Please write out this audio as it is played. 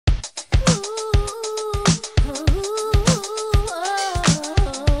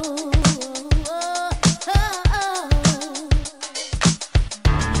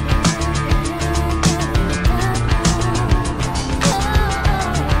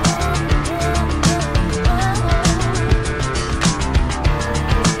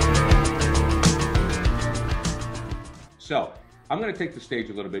I'm going to take the stage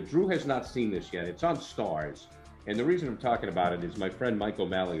a little bit. Drew has not seen this yet. It's on STARZ. And the reason I'm talking about it is my friend Mike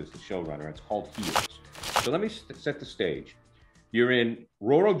O'Malley is the showrunner. It's called Heels. So let me set the stage. You're in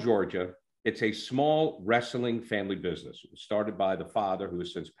rural Georgia. It's a small wrestling family business. It was started by the father, who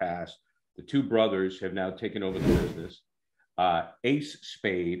has since passed. The two brothers have now taken over the business. Ace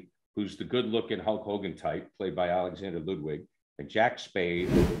Spade, who's the good-looking Hulk Hogan type, played by Alexander Ludwig, and Jack Spade,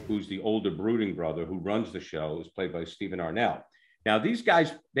 who's the older brooding brother who runs the show, is played by Stephen Arnell. Now, these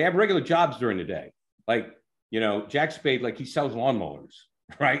guys, they have regular jobs during the day. Like, you know, Jack Spade, like he sells lawnmowers,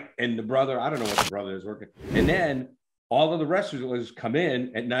 right? And the brother, I don't know what the brother is working. And then all of the wrestlers come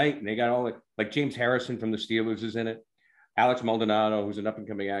in at night, and they got all like James Harrison from the Steelers is in it. Alex Maldonado, who's an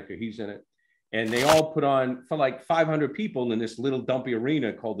up-and-coming actor, he's in it. And they all put on, for like 500 people in this little dumpy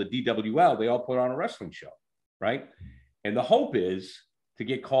arena called the DWL, they all put on a wrestling show, right? And the hope is to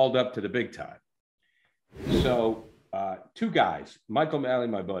get called up to the big time. So two guys, Michael O'Malley,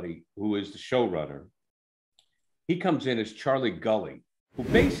 my buddy, who is the showrunner, he comes in as Charlie Gully, who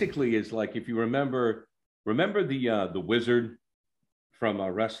basically is like, if you remember the Wizard from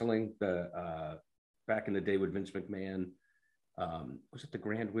wrestling, back in the day with Vince McMahon. Was it the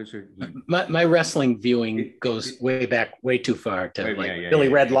Grand Wizard? My wrestling viewing goes way back, way too far to Billy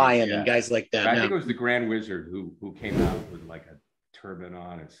Red Lion and guys like that. I think it was the Grand Wizard who came out with like a turban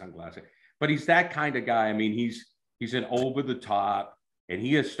on and sunglasses. But he's that kind of guy. I mean, he's an over the top, and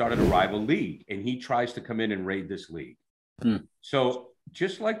he has started a rival league, and he tries to come in and raid this league. So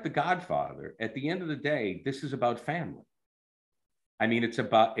just like The Godfather, at the end of the day, this is about family. I mean,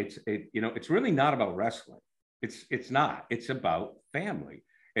 it's really not about wrestling. It's not. It's about family.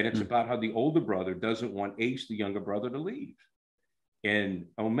 And it's about how the older brother doesn't want Ace, the younger brother, to leave. And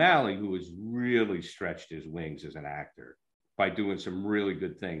O'Malley, who has really stretched his wings as an actor by doing some really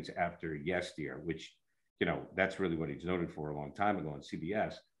good things after Yes Dear, which, you know, that's really what he's noted for a long time ago on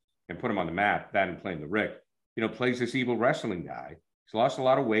CBS, and put him on the map, that and playing the Rick, you know, plays this evil wrestling guy. He's lost a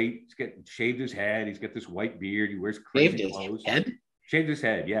lot of weight. He's shaved his head. He's got this white beard. He wears crazy clothes. Shaved his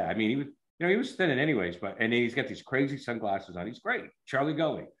head. Yeah. I mean, he was thinning anyways, and then he's got these crazy sunglasses on. He's great, Charlie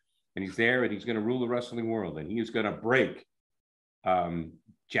Gully, and he's there, and he's going to rule the wrestling world, and he is going to break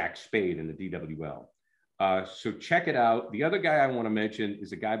Jack Spade in the DWL. So check it out. The other guy I want to mention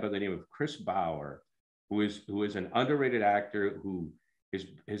is a guy by the name of Chris Bauer, who is an underrated actor who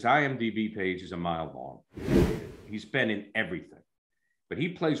his IMDb page is a mile long. He's been in everything, but he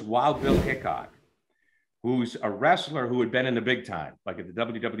plays Wild Bill Hickok, who's a wrestler who had been in the big time, like at the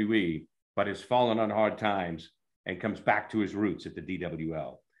WWE, but has fallen on hard times and comes back to his roots at the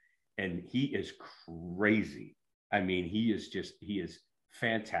DWL. And he is crazy. I mean, he is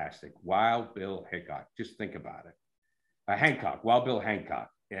fantastic. Wild Bill Hickok. Just think about it. Wild Bill Hancock.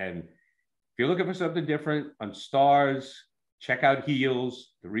 And if you're looking for something different on STARZ, check out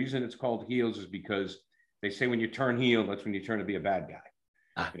Heels. The reason it's called Heels is because they say when you turn heel, that's when you turn to be a bad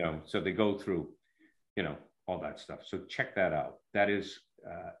guy. You know, so they go through, you know, all that stuff. So check that out. That is,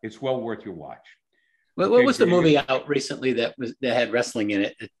 it's well worth your watch. What was the movie out recently that had wrestling in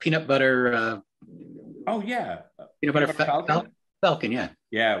it? Peanut Butter. Oh yeah, Peanut Butter Falcon. Falcon, yeah.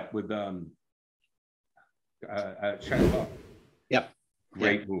 Yeah, with Shia LaBeouf. Yep.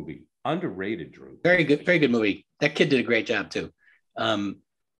 Great movie. Underrated, Drew. Very good movie. That kid did a great job too. I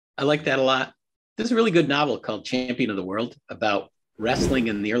like that a lot. There's a really good novel called Champion of the World about wrestling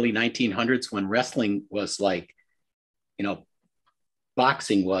in the early 1900s, when wrestling was like, you know,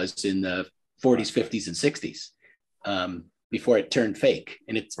 boxing was in the 40s, 50s, and 60s, before it turned fake.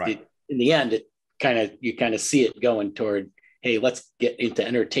 And in the end, you kind of see it going toward, hey, let's get into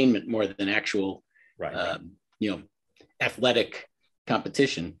entertainment more than actual, you know, athletic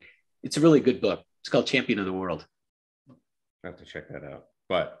competition. It's a really good book. It's called Champion of the World. I have to check that out.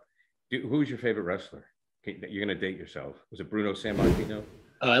 But who was your favorite wrestler? You're going to date yourself. Was it Bruno Sammartino?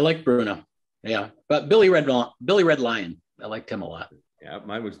 I like Bruno. Yeah. But Billy Red Lion. I liked him a lot. Yeah,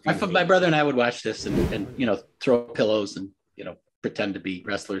 mine was my brother and I would watch this and you know, throw pillows and, you know, pretend to be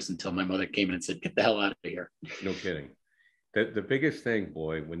wrestlers until my mother came in and said, "Get the hell out of here." No kidding. The biggest thing,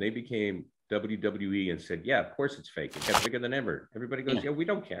 boy, when they became WWE and said, "Yeah, of course it's fake. It got bigger than ever." Everybody goes, "Yeah, we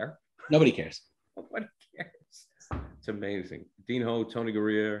don't care." Nobody cares. Nobody cares. It's amazing. Dean Ho, Tony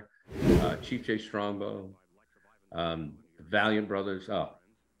Gurrier, Chief Jay Strongbow, the Valiant Brothers. Oh,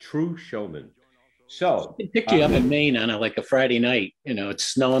 true showman. So they picked you up in Maine on a Friday night. You know, it's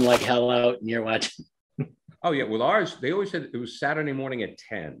snowing like hell out, and you're watching. Oh yeah, well ours, they always said it was Saturday morning at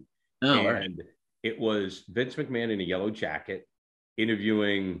 10. Oh, and right. It was Vince McMahon in a yellow jacket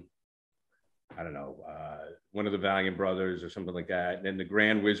interviewing, I don't know, one of the Valiant Brothers or something like that. And then the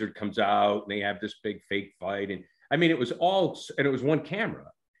Grand Wizard comes out and they have this big fake fight. And I mean, it was all, and it was one camera.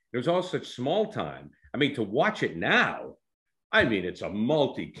 It was all such small time. I mean, to watch it now, I mean, it's a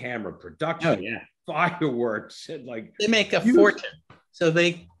multi-camera production. Oh, yeah. Fireworks and like they make a fortune. So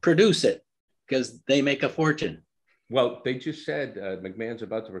they produce it because they make a fortune. Well, they just said McMahon's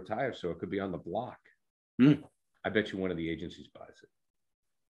about to retire, so it could be on the block. I bet you one of the agencies buys it.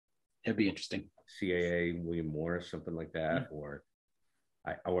 That'd be interesting. CAA, William Morris, something like that, or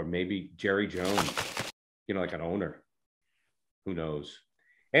maybe Jerry Jones, you know, like an owner. Who knows?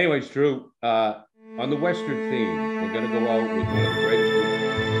 Anyways, Drew, on the Western theme, we're going to go out with one of the greatest